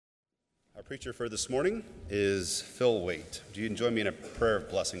Our preacher for this morning is Phil Waite. Do you join me in a prayer of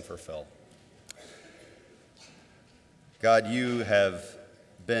blessing for Phil? God, you have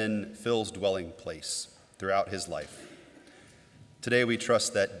been Phil's dwelling place throughout his life. Today we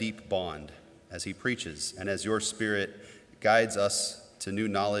trust that deep bond as he preaches and as your Spirit guides us to new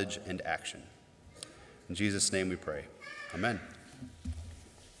knowledge and action. In Jesus' name we pray. Amen.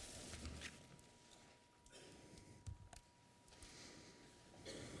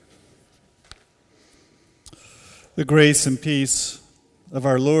 The grace and peace of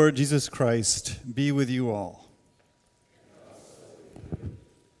our Lord Jesus Christ be with you all.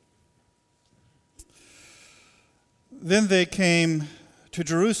 Then they came to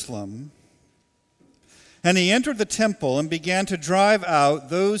Jerusalem, and he entered the temple and began to drive out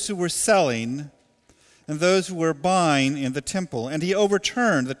those who were selling and those who were buying in the temple. And he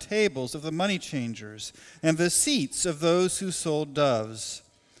overturned the tables of the money changers and the seats of those who sold doves.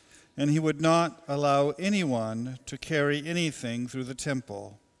 And he would not allow anyone to carry anything through the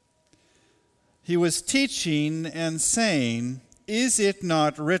temple. He was teaching and saying, "Is it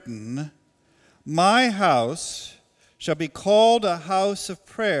not written, 'My house shall be called a house of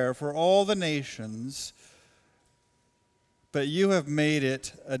prayer for all the nations,' but you have made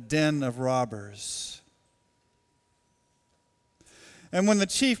it a den of robbers." And when the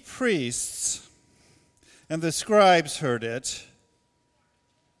chief priests and the scribes heard it,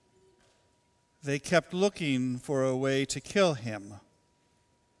 they kept looking for a way to kill him.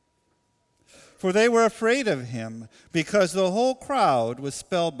 For they were afraid of him, because the whole crowd was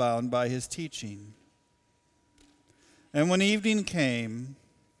spellbound by his teaching. And when evening came,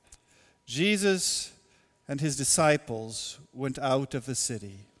 Jesus and his disciples went out of the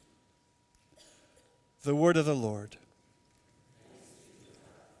city. The word of the Lord.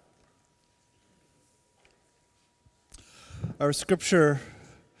 Our scripture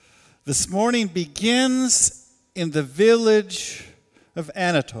this morning begins in the village of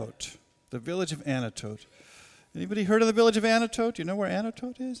Anatote. The village of Anatote. Anybody heard of the village of Anatote? Do you know where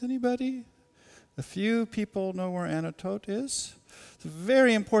Anatote is? Anybody? A few people know where Anatote is. It's a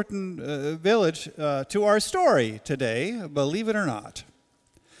very important village to our story today, believe it or not.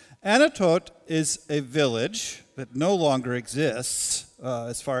 Anatote is a village that no longer exists,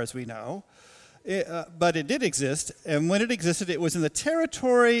 as far as we know. But it did exist, and when it existed, it was in the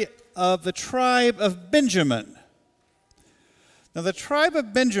territory of the tribe of Benjamin. Now, the tribe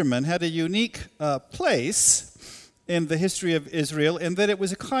of Benjamin had a unique place in the history of Israel in that it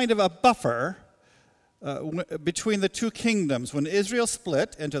was a kind of a buffer between the two kingdoms. When Israel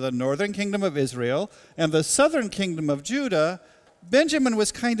split into the northern kingdom of Israel and the southern kingdom of Judah, Benjamin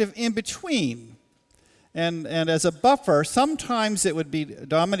was kind of in between. And as a buffer, sometimes it would be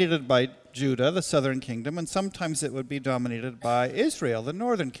dominated by Judah, the southern kingdom, and sometimes it would be dominated by Israel, the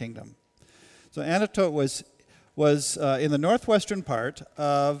northern kingdom. So Anatote was in the northwestern part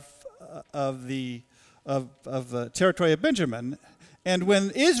of the territory of Benjamin. And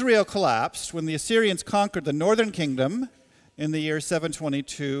when Israel collapsed, when the Assyrians conquered the northern kingdom in the year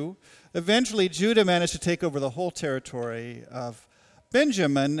 722, eventually Judah managed to take over the whole territory of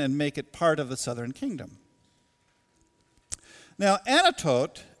Benjamin and make it part of the southern kingdom. Now,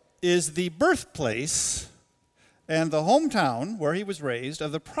 Anatote is the birthplace and the hometown where he was raised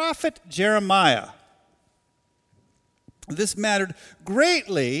of the prophet Jeremiah. This mattered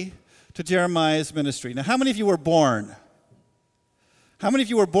greatly to Jeremiah's ministry. Now, how many of you were born? How many of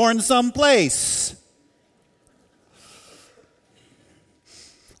you were born someplace?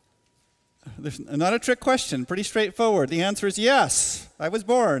 There's not a trick question, pretty straightforward. The answer is yes, I was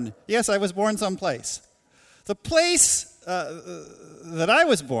born. Yes, I was born someplace. The place that I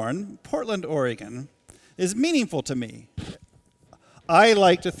was born, Portland, Oregon, is meaningful to me. I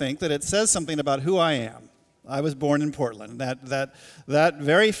like to think that it says something about who I am. I was born in Portland. That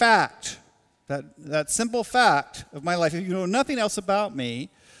very fact, that simple fact of my life, if you know nothing else about me,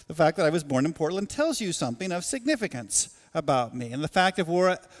 the fact that I was born in Portland tells you something of significance about me. And the fact of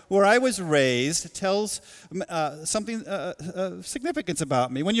where I was raised tells something of significance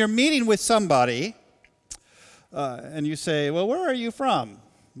about me. When you're meeting with somebody and you say, "Well, where are you from?"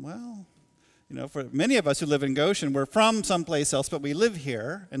 Well, for many of us who live in Goshen, we're from someplace else, but we live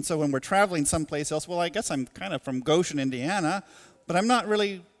here. And so when we're traveling someplace else, well, I guess I'm kind of from Goshen, Indiana, but I'm not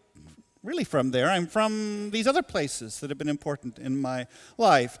really from there. I'm from these other places that have been important in my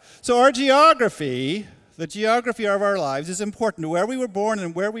life. So our geography, the geography of our lives, is important. Where we were born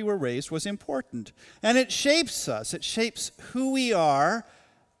and where we were raised was important. And it shapes us. It shapes who we are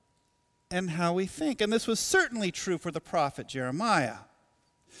and how we think. And this was certainly true for the prophet Jeremiah.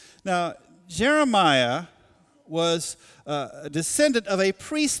 Now, Jeremiah was a descendant of a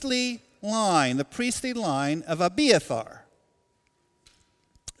priestly line, the priestly line of Abiathar.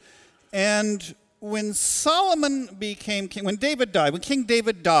 And when Solomon became king, when King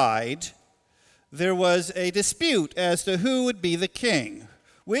David died, there was a dispute as to who would be the king.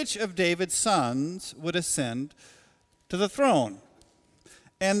 Which of David's sons would ascend to the throne?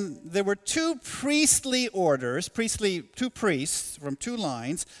 And there were two priestly orders, two priests from two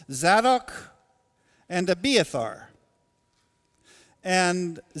lines, Zadok and Abiathar.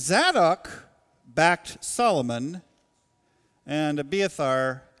 And Zadok backed Solomon, and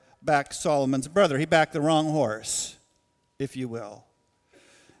Abiathar backed Solomon's brother. He backed the wrong horse, if you will.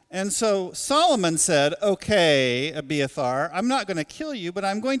 And so Solomon said, okay, Abiathar, I'm not going to kill you, but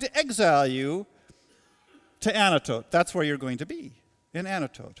I'm going to exile you to Anatot. That's where you're going to be, in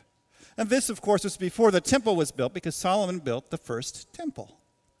Anatot. And this, of course, was before the temple was built, because Solomon built the first temple.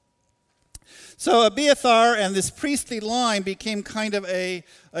 So Abiathar and this priestly line became kind of a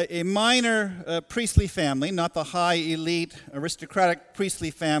minor priestly family, not the high elite aristocratic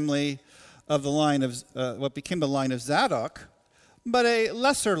priestly family of the line of what became the line of Zadok, but a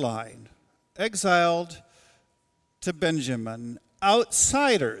lesser line, exiled to Benjamin,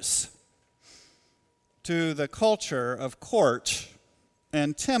 outsiders to the culture of court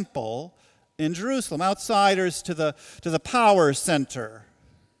and temple in Jerusalem, outsiders to the power center,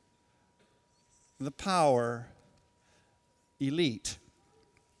 the power elite.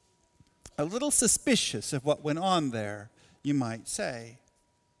 A little suspicious of what went on there, you might say.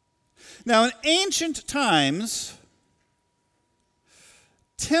 Now, in ancient times,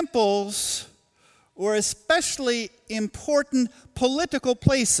 temples were especially important political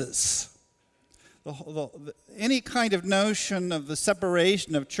places. Any kind of notion of the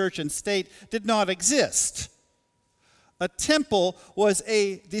separation of church and state did not exist. A temple was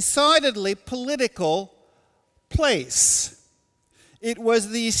a decidedly political place. It was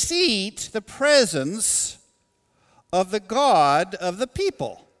the seat, the presence of the God of the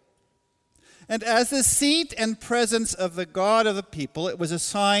people. And as the seat and presence of the God of the people, it was a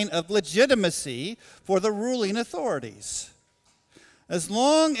sign of legitimacy for the ruling authorities. As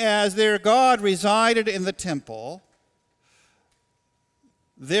long as their God resided in the temple,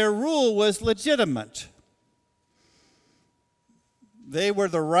 their rule was legitimate. They were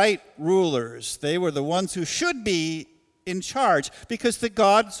the right rulers. They were the ones who should be in charge because the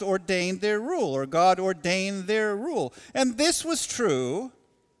gods ordained their rule, or God ordained their rule. And this was true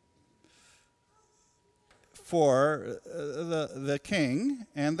for the king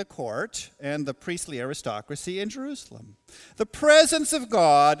and the court and the priestly aristocracy in Jerusalem. The presence of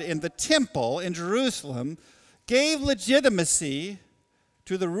God in the temple in Jerusalem gave legitimacy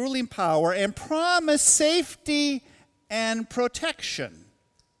to the ruling power and promised safety and protection.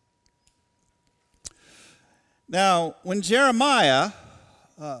 Now, when Jeremiah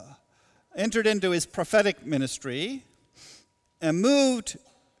entered into his prophetic ministry and moved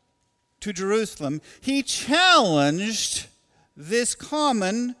to Jerusalem, he challenged this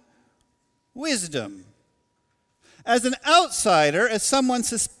common wisdom. As an outsider, as someone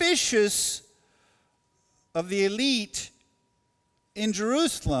suspicious of the elite in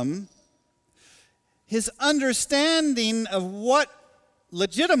Jerusalem, his understanding of what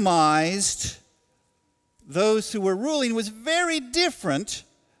legitimized those who were ruling was very different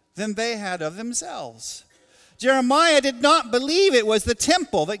than they had of themselves. Jeremiah did not believe it was the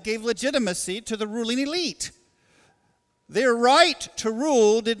temple that gave legitimacy to the ruling elite. Their right to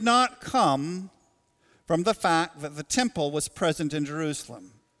rule did not come from the fact that the temple was present in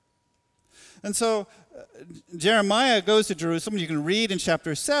Jerusalem. And so Jeremiah goes to Jerusalem. You can read in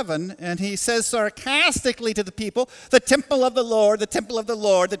chapter 7, and he says sarcastically to the people, the temple of the Lord, the temple of the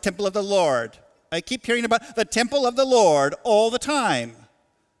Lord, the temple of the Lord. I keep hearing about the temple of the Lord all the time.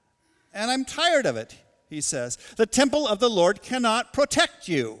 And I'm tired of it, he says. The temple of the Lord cannot protect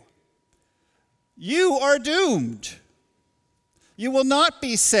you. You are doomed. You will not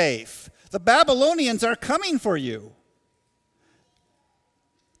be safe. The Babylonians are coming for you.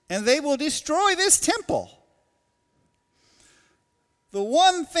 And they will destroy this temple. The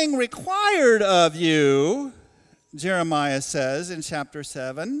one thing required of you, Jeremiah says in chapter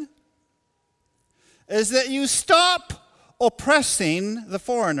 7, is that you stop oppressing the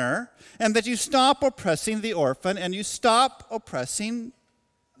foreigner, and that you stop oppressing the orphan, and you stop oppressing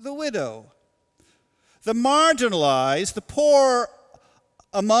the widow. The marginalized, the poor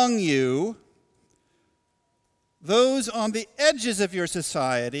among you, those on the edges of your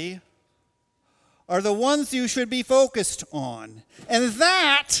society, are the ones you should be focused on. And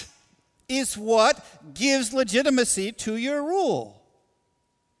that is what gives legitimacy to your rule.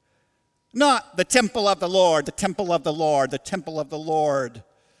 Not the temple of the Lord, the temple of the Lord, the temple of the Lord.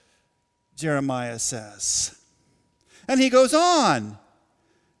 Jeremiah says. And he goes on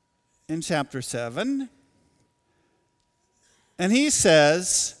in chapter 7, and he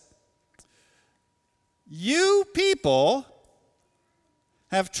says, you people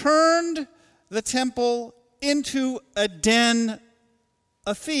have turned the temple into a den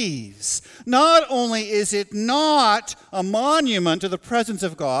of thieves. Not only is it not a monument to the presence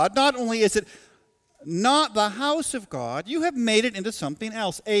of God, not only is it not the house of God, you have made it into something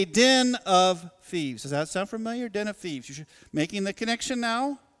else, a den of thieves. Does that sound familiar? Den of thieves. You're making the connection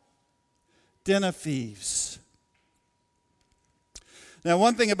now? Den of thieves. Now,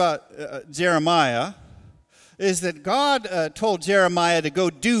 one thing about Jeremiah is that God told Jeremiah to go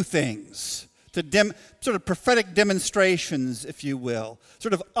do things, to sort of prophetic demonstrations, if you will,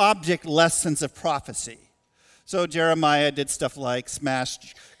 sort of object lessons of prophecy. So Jeremiah did stuff like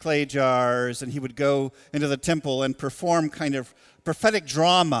smash clay jars, and he would go into the temple and perform kind of prophetic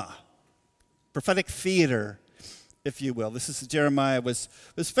drama, prophetic theater, if you will. Jeremiah was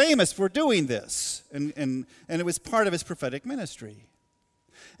famous for doing this, and it was part of his prophetic ministry.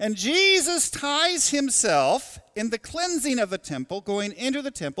 And Jesus ties himself in the cleansing of the temple, going into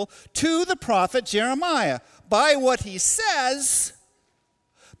the temple, to the prophet Jeremiah by what he says,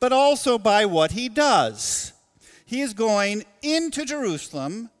 but also by what he does. He is going into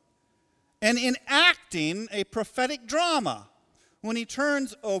Jerusalem and enacting a prophetic drama when he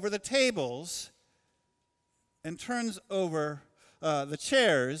turns over the tables and turns over the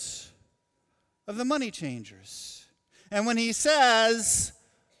chairs of the money changers. And when he says,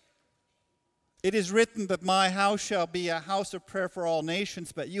 it is written that my house shall be a house of prayer for all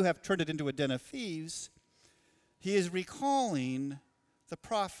nations, but you have turned it into a den of thieves, he is recalling the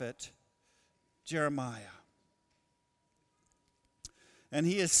prophet Jeremiah. And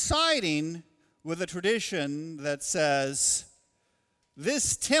he is siding with a tradition that says,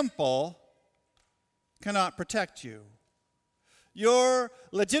 this temple cannot protect you. Your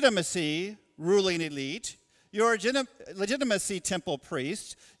legitimacy, ruling elite, your legitimacy, temple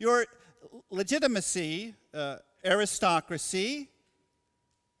priest, your legitimacy, aristocracy,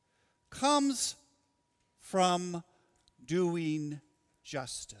 comes from doing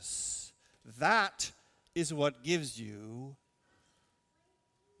justice. That is what gives you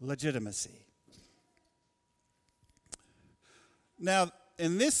legitimacy. Now,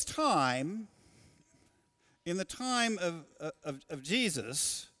 in this time, in the time of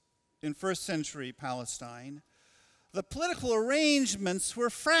Jesus, in first century Palestine, the political arrangements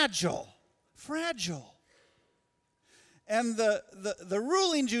were fragile. And the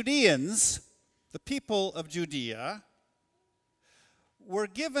ruling Judeans, the people of Judea, were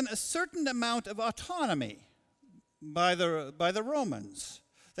given a certain amount of autonomy by the Romans.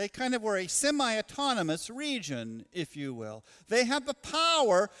 They kind of were a semi-autonomous region, if you will. They had the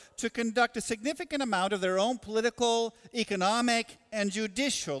power to conduct a significant amount of their own political, economic, and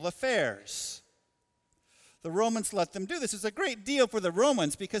judicial affairs. The Romans let them do this. It's a great deal for the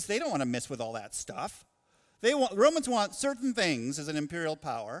Romans because they don't want to mess with all that stuff. Romans want certain things as an imperial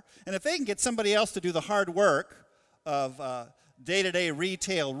power, and if they can get somebody else to do the hard work of day-to-day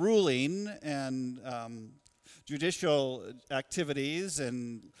retail ruling and judicial activities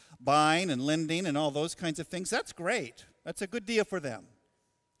and buying and lending and all those kinds of things, that's great. That's a good deal for them.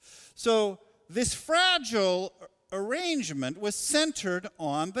 So this fragile arrangement was centered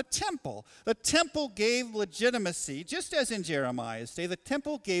on the temple. The temple gave legitimacy, just as in Jeremiah's day, the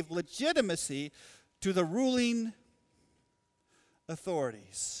temple gave legitimacy to the ruling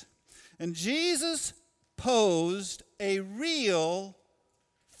authorities. And Jesus posed a real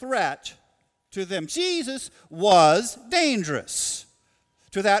threat to them. Jesus was dangerous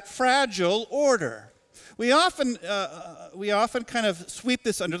to that fragile order. We often kind of sweep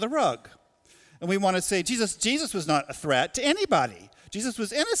this under the rug. And we want to say, Jesus was not a threat to anybody. Jesus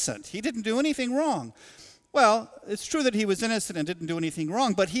was innocent. He didn't do anything wrong. Well, it's true that he was innocent and didn't do anything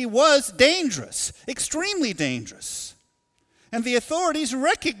wrong, but he was dangerous, extremely dangerous. And the authorities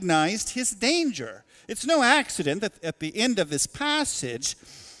recognized his danger. It's no accident that at the end of this passage,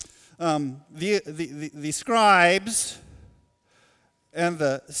 the scribes and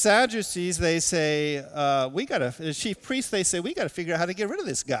the Sadducees, they say, the chief priests, they say, we got to figure out how to get rid of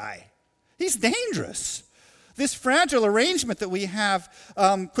this guy. He's dangerous. This fragile arrangement that we have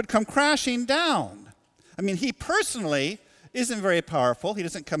could come crashing down. I mean, he personally isn't very powerful. He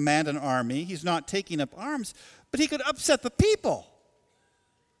doesn't command an army. He's not taking up arms, but he could upset the people.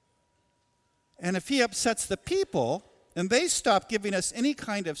 And if he upsets the people, and they stop giving us any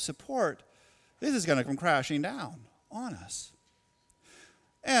kind of support, this is going to come crashing down on us.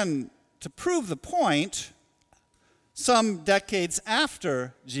 And to prove the point, some decades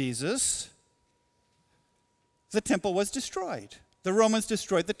after Jesus, the temple was destroyed. The Romans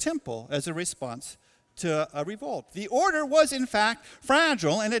destroyed the temple as a response to a revolt. The order was, in fact,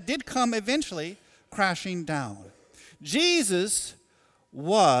 fragile, and it did come eventually crashing down. Jesus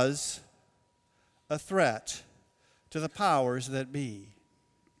was a threat to the powers that be.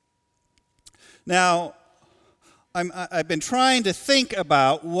 Now, I've been trying to think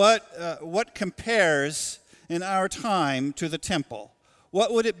about what compares in our time to the temple.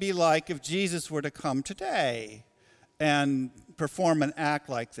 What would it be like if Jesus were to come today and perform an act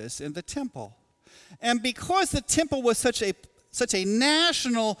like this in the temple? And because the temple was such a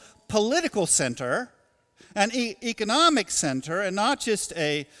national political center, an economic center, and not just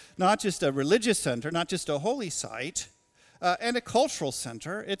a religious center, not just a holy site, and a cultural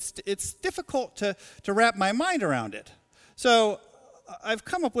center, it's difficult to wrap my mind around it. So I've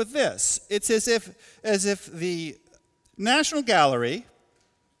come up with this. It's as if the National Gallery,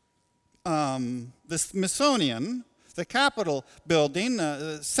 the Smithsonian, the Capitol building,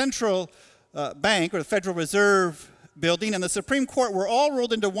 the Central Bank or the Federal Reserve building, and the Supreme Court were all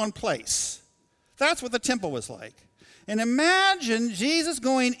rolled into one place. That's what the temple was like. And imagine Jesus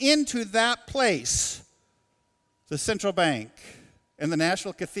going into that place, the Central Bank, and the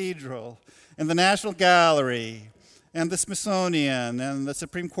National Cathedral, and the National Gallery, and the Smithsonian, and the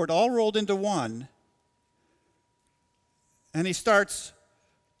Supreme Court all rolled into one. And he starts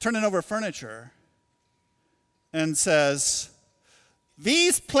turning over furniture and says,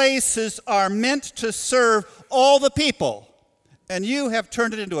 "These places are meant to serve all the people, and you have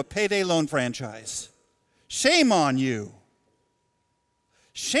turned it into a payday loan franchise. Shame on you.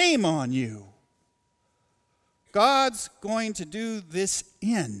 Shame on you. God's going to do this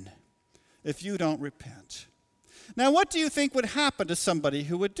if you don't repent." Now, what do you think would happen to somebody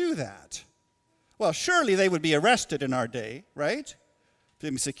who would do that? Well, surely they would be arrested in our day, right?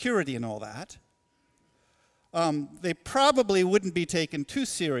 Security and all that. They probably wouldn't be taken too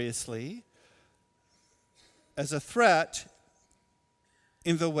seriously as a threat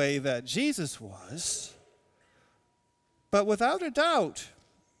in the way that Jesus was. But without a doubt,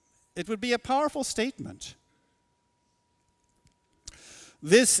 it would be a powerful statement.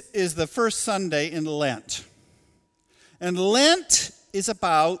 This is the first Sunday in Lent. And Lent is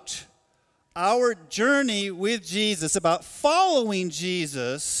about our journey with Jesus, about following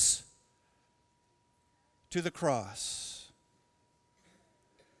Jesus to the cross.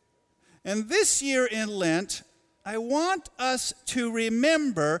 And this year in Lent, I want us to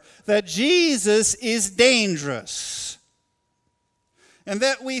remember that Jesus is dangerous. And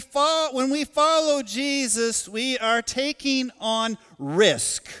that when we follow Jesus, we are taking on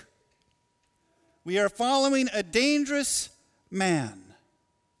risk. We are following a dangerous man.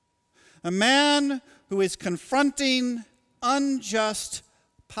 A man who is confronting unjust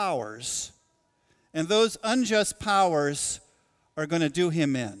powers. And those unjust powers are going to do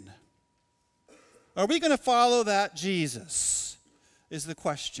him in. Are we going to follow that Jesus? Is the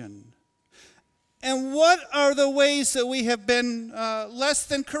question. And what are the ways that we have been less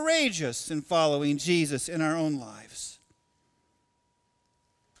than courageous in following Jesus in our own lives?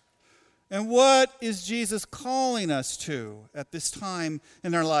 And what is Jesus calling us to at this time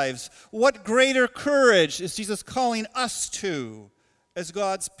in our lives? What greater courage is Jesus calling us to as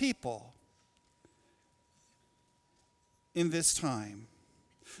God's people in this time?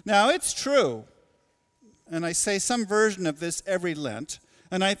 Now, it's true, and I say some version of this every Lent,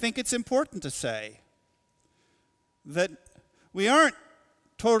 and I think it's important to say that we aren't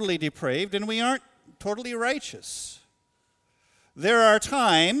totally depraved and we aren't totally righteous. There are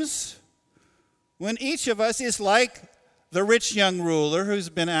times when each of us is like the rich young ruler who's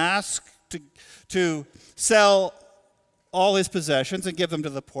been asked to sell all his possessions and give them to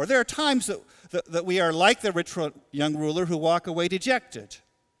the poor. There are times that we are like the rich young ruler who walk away dejected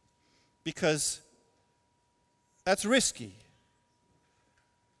because that's risky.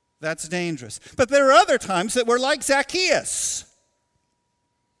 That's dangerous. But there are other times that we're like Zacchaeus,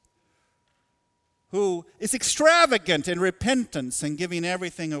 who is extravagant in repentance and giving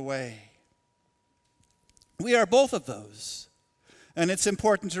everything away. We are both of those. And it's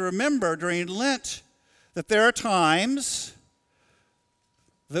important to remember during Lent that there are times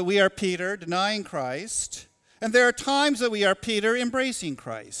that we are Peter denying Christ, and there are times that we are Peter embracing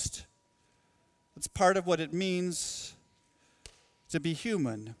Christ. It's part of what it means to be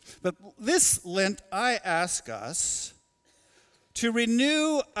human. But this Lent, I ask us to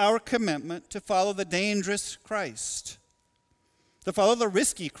renew our commitment to follow the dangerous Christ, to follow the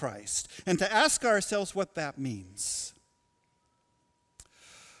risky Christ, and to ask ourselves what that means.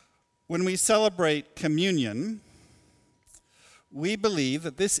 When we celebrate communion, we believe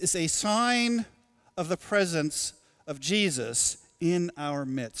that this is a sign of the presence of Jesus in our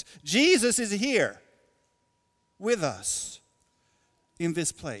midst. Jesus is here with us in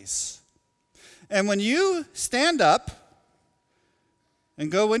this place. And when you stand up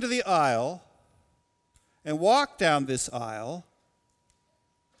and go into the aisle and walk down this aisle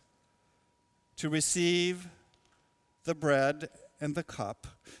to receive the bread and the cup,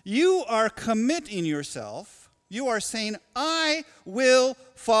 you are committing yourself. You are saying, I will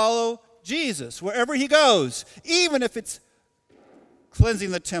follow Jesus wherever he goes, even if it's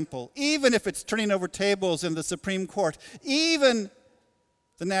cleansing the temple, even if it's turning over tables in the Supreme Court, even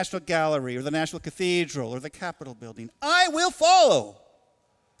the National Gallery or the National Cathedral or the Capitol building. I will follow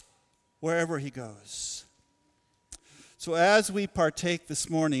wherever he goes. So as we partake this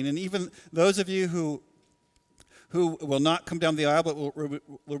morning, and even those of you who will not come down the aisle but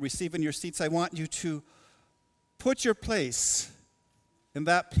will receive in your seats, I want you to put your place in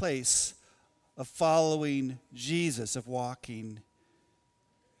that place of following Jesus, of walking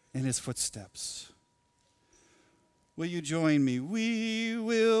in his footsteps. Will you join me? We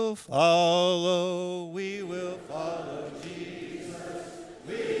will follow